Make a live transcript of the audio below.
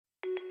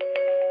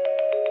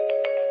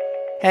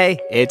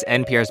Hey, it's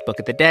NPR's Book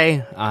of the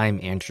Day. I'm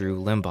Andrew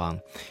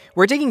Limbong.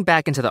 We're digging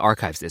back into the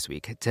archives this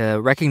week to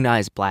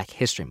recognize Black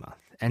History Month.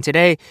 And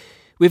today,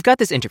 we've got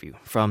this interview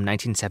from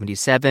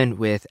 1977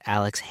 with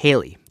Alex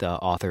Haley, the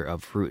author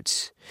of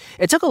Roots.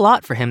 It took a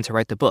lot for him to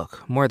write the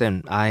book, more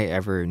than I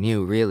ever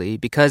knew, really,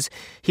 because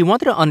he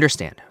wanted to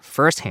understand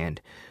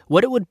firsthand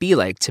what it would be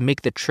like to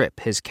make the trip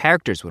his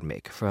characters would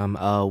make from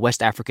a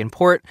West African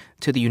port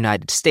to the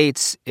United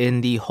States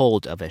in the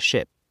hold of a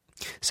ship.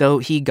 So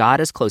he got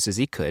as close as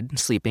he could,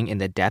 sleeping in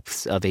the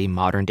depths of a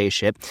modern-day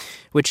ship,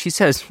 which he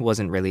says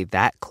wasn't really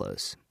that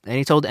close. And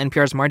he told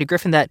NPR's Marty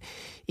Griffin that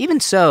even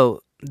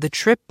so, the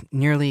trip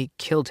nearly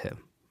killed him.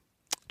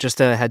 Just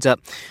a heads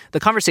up,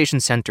 the conversation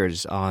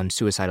centers on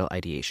suicidal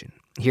ideation.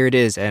 Here it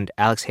is, and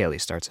Alex Haley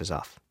starts us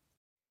off.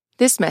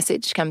 This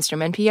message comes from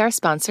NPR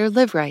sponsor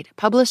LiveRight,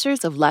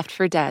 publishers of Left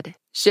for Dead,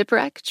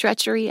 Shipwreck,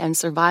 Treachery, and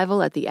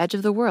Survival at the Edge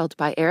of the World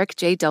by Eric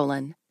J.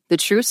 Dolan. The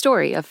true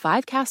story of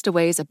 5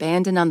 castaways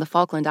abandoned on the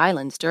Falkland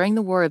Islands during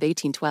the War of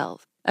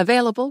 1812.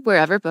 Available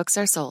wherever books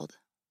are sold.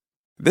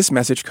 This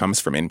message comes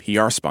from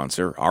NPR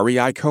sponsor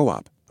REI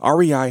Co-op.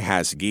 REI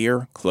has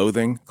gear,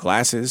 clothing,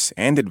 classes,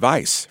 and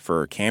advice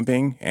for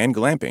camping and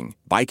glamping,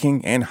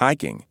 biking and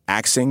hiking,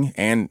 axing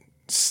and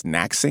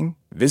snacksing.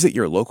 Visit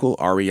your local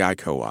REI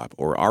Co-op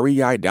or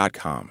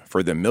rei.com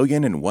for the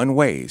 1,000,001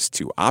 ways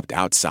to opt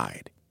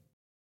outside.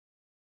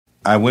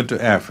 I went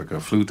to Africa,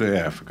 flew to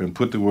Africa, and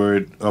put the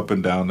word up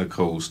and down the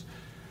coast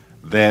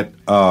that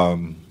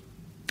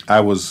I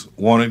was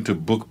wanting to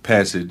book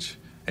passage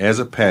as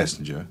a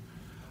passenger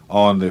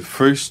on the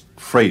first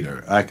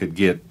freighter I could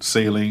get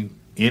sailing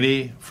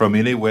from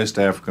any West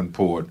African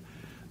port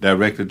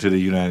directly to the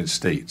United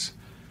States.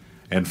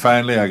 And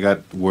finally I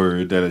got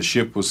word that a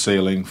ship was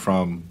sailing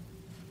from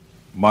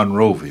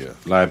Monrovia,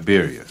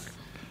 Liberia,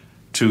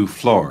 to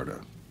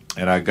Florida.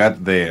 And I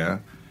got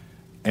there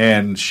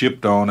and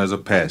shipped on as a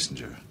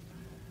passenger.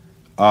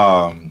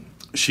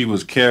 She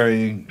was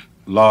carrying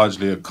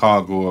largely a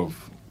cargo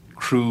of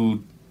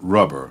crude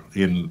rubber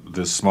in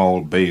the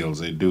small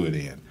bales they do it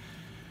in.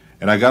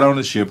 And I got on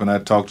the ship and I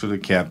talked to the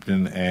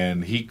captain,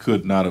 and he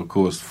could not, of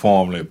course,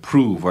 formally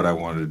approve what I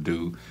wanted to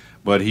do,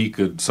 but he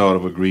could sort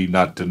of agree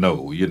not to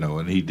know,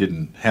 and he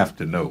didn't have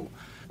to know.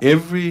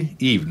 Every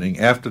evening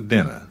after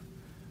dinner,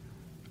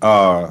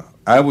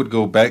 I would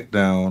go back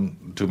down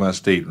to my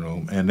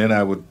stateroom, and then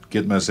I would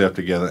get myself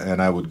together,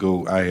 and I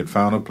had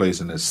found a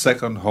place in the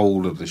second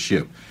hold of the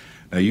ship.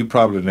 Now, you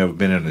probably never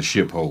been in a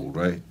ship hold,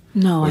 right?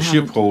 No, I haven't.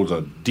 Ship holds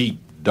are deep,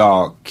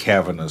 dark,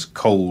 cavernous,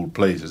 cold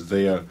places.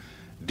 They are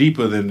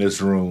deeper than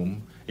this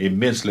room,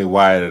 immensely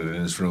wider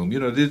than this room.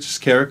 They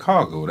just carry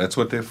cargo. That's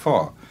what they're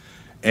for.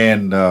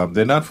 And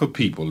they're not for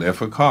people. They're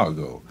for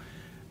cargo.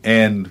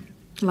 And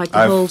like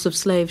the holds of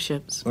slave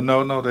ships.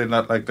 No, they're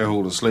not like the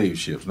hold of slave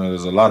ships. No,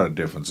 there's a lot of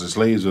difference. The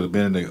slaves would have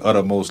been in the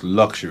uttermost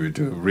luxury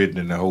to have ridden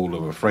in the hold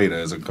of a freighter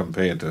as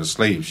compared to a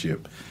slave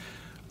ship.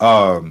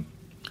 I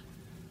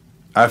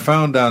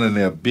found down in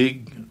there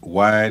big,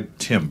 wide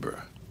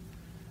timber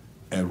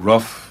and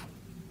rough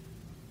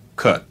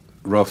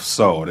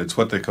sawed. It's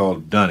what they call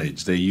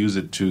dunnage. They use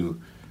it to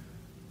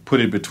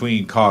put it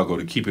between cargo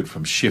to keep it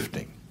from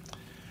shifting.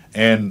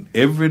 And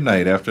every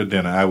night after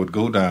dinner, I would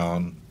go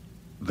down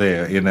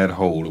there in that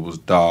hole. It was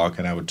dark,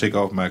 and I would take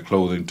off my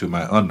clothing to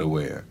my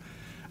underwear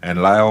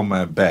and lie on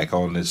my back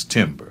on this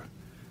timber.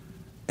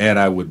 And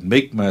I would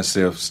make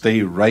myself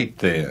stay right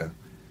there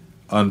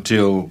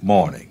until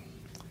morning.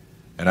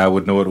 And I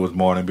would know it was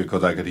morning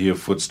because I could hear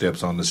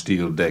footsteps on the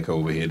steel deck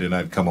over here. Then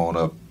I'd come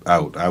on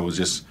out. I was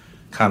just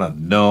kind of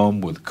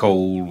numb with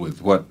cold,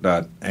 with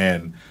whatnot.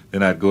 And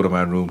then I'd go to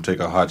my room, take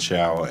a hot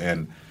shower,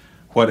 and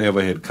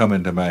whatever had come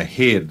into my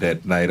head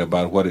that night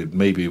about what it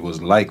maybe was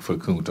like for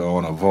Kunta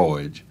on a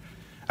voyage,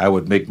 I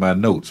would make my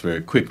notes very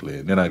quickly,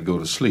 and then I'd go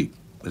to sleep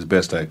as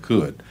best I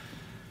could.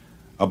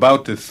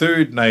 About the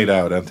third night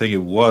out, I think it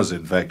was,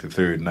 in fact, the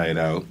third night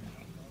out,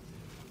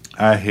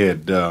 I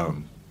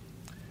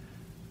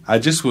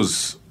just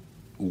was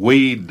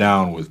weighed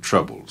down with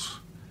troubles.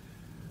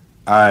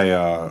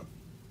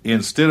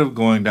 Instead of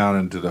going down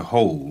into the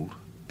hold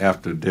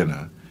after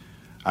dinner,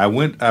 I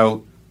went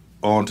out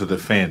onto the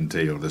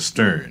fantail, the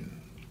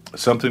stern,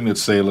 something that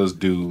sailors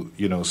do,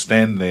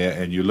 stand there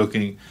and you're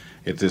looking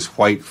at this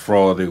white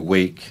frothy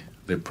wake,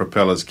 the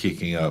propellers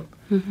kicking up,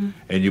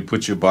 and you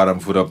put your bottom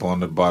foot up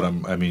on the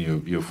bottom,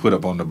 your foot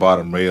up on the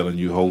bottom rail, and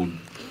you hold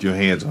your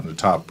hands on the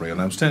top rail.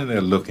 And I'm standing there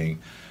looking.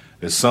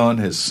 The sun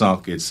has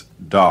sunk. It's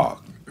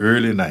dark,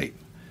 early night.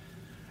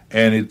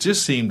 And it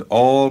just seemed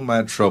all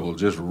my trouble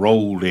just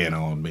rolled in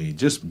on me,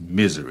 just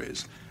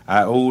miseries.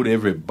 I owed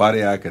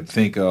everybody I could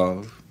think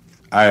of.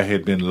 I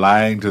had been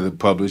lying to the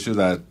publishers.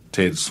 I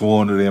had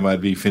sworn to them I'd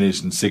be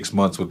finished in 6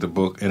 months with the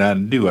book, and I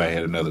knew I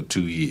had another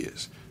 2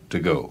 years to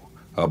go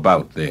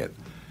about that.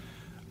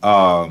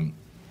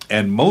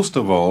 And most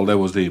of all, there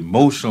was the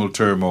emotional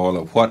turmoil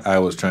of what I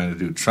was trying to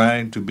do,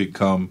 trying to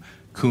become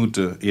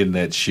Kunta in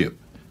that ship,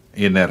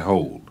 in that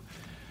hold.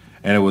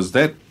 And it was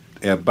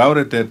about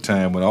at that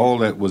time when all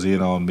that was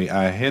in on me,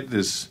 I had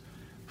this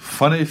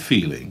funny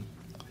feeling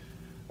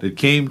that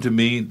came to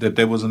me that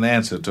there was an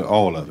answer to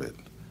all of it.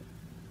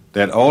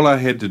 That all I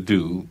had to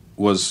do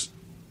was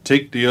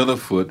take the other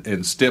foot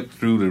and step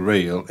through the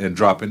rail and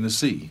drop in the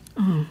sea.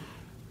 Mm-hmm.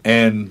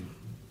 And,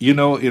 you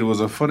know, it was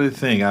a funny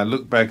thing. I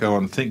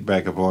think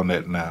back upon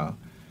that now.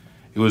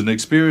 It was an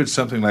experience,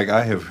 something like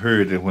I have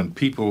heard that when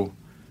people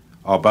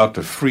are about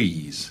to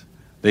freeze,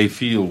 they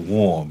feel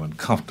warm and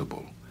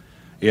comfortable.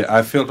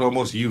 I felt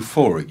almost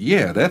euphoric.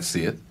 Yeah, that's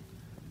it.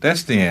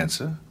 That's the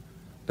answer.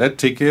 That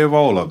take care of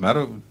all of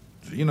them.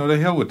 The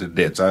hell with the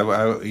debts.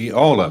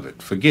 All of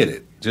it. Forget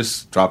it.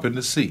 Just drop in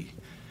the sea.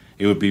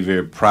 It would be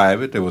very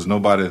private. There was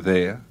nobody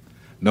there.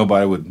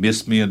 Nobody would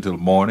miss me until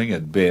morning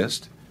at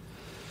best.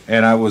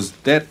 And I was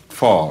that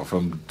far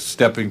from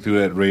stepping through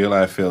that rail.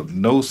 I felt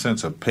no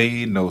sense of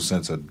pain, no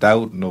sense of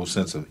doubt, no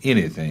sense of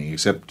anything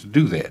except to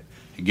do that,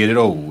 to get it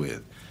over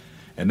with.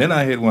 And then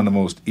I had one of the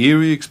most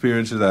eerie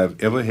experiences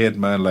I've ever had in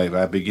my life.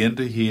 I began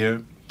to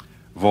hear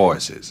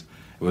voices.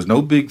 It was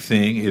no big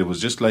thing. It was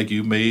just like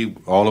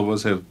all of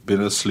us have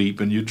been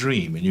asleep in your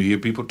dream, and you hear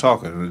people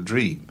talking in a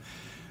dream.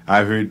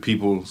 I heard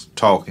people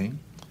talking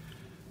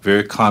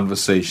very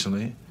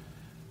conversationally,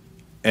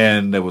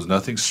 and there was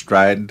nothing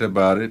strident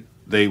about it.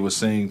 They were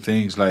saying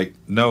things like,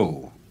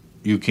 no,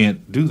 you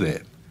can't do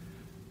that.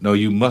 No,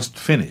 you must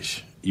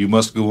finish. You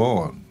must go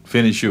on.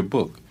 Finish your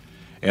book.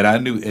 And I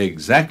knew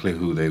exactly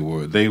who they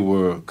were. They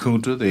were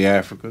Kunta, the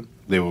African.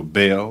 They were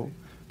Belle.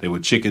 They were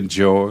Chicken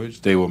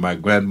George. They were my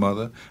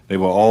grandmother. They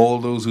were all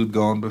those who'd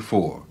gone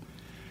before.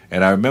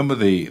 And I remember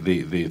the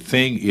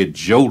thing, it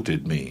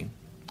jolted me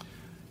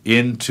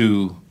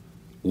into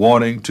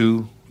wanting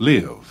to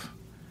live.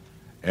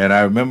 And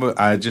I remember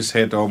I just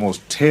had to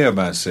almost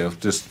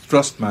just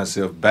thrust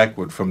myself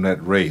backward from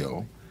that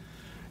rail.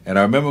 And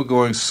I remember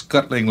going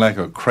scuttling like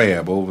a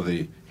crab over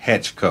the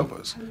hatch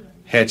covers.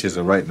 Hatches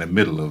are right in the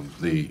middle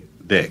of the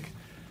deck.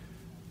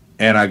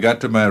 And I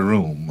got to my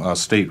room, our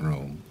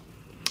stateroom,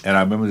 and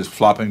I remember just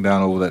flopping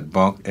down over that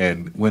bunk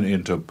and went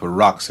into a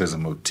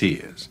paroxysm of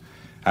tears.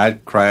 I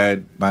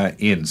cried my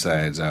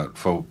insides out.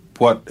 For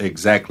what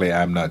exactly,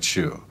 I'm not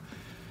sure.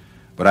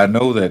 But I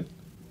know that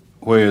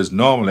whereas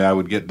normally I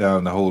would get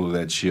down the hold of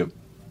that ship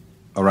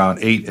around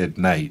 8 at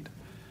night,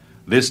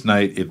 this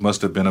night it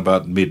must have been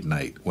about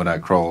midnight when I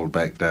crawled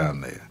back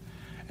down there.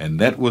 And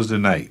that was the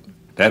night.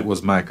 That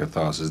was my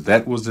catharsis.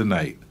 That was the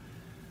night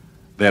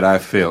that I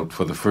felt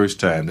for the first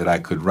time that I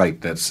could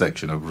write that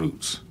section of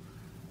Roots,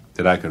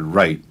 that I could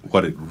write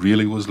what it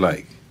really was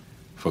like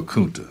for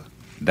Kunta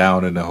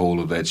down in the hold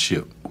of that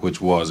ship,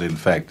 which was in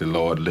fact the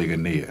Lord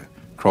Ligonier,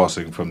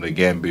 crossing from the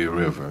Gambia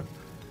River,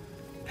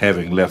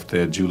 having left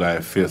there July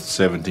 5th,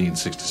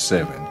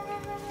 1767,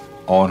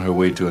 on her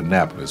way to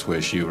Annapolis,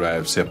 where she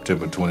arrived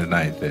September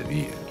 29th that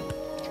year.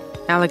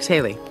 Alex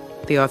Haley,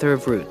 the author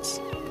of Roots.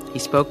 He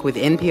spoke with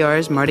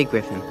NPR's Marty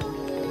Griffin.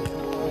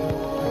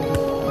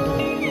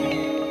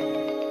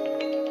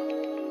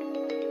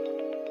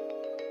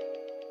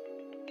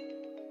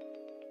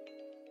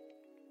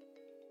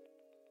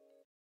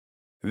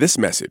 This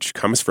message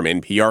comes from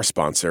NPR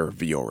sponsor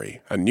Vuori,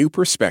 a new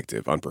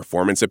perspective on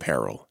performance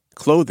apparel.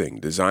 Clothing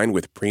designed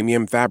with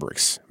premium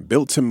fabrics,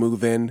 built to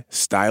move in,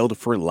 styled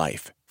for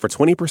life. For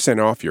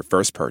 20% off your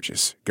first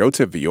purchase, go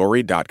to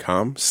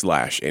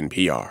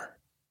vuori.com/NPR.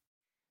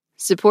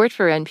 Support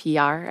for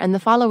NPR and the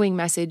following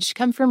message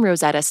come from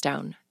Rosetta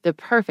Stone, the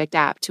perfect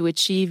app to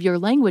achieve your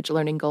language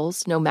learning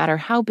goals no matter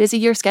how busy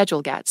your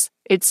schedule gets.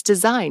 It's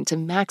designed to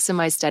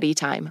maximize study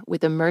time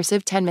with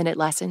immersive 10-minute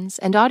lessons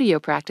and audio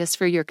practice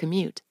for your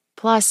commute.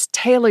 Plus,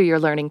 tailor your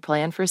learning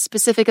plan for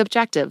specific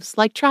objectives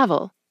like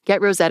travel.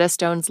 Get Rosetta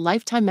Stone's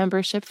lifetime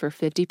membership for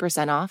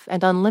 50% off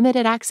and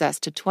unlimited access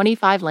to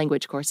 25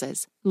 language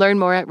courses. Learn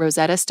more at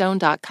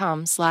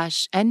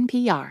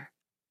rosettastone.com/NPR.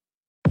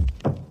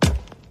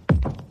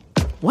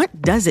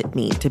 What does it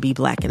mean to be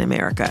Black in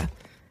America?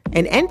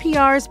 In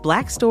NPR's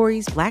Black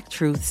Stories, Black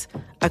Truths,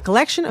 a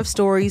collection of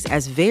stories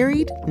as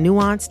varied,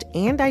 nuanced,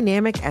 and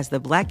dynamic as the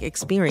Black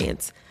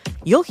experience,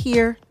 you'll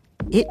hear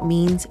it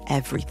means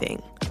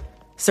everything.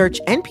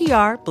 Search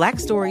NPR Black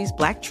Stories,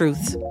 Black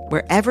Truths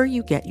wherever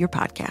you get your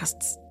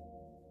podcasts.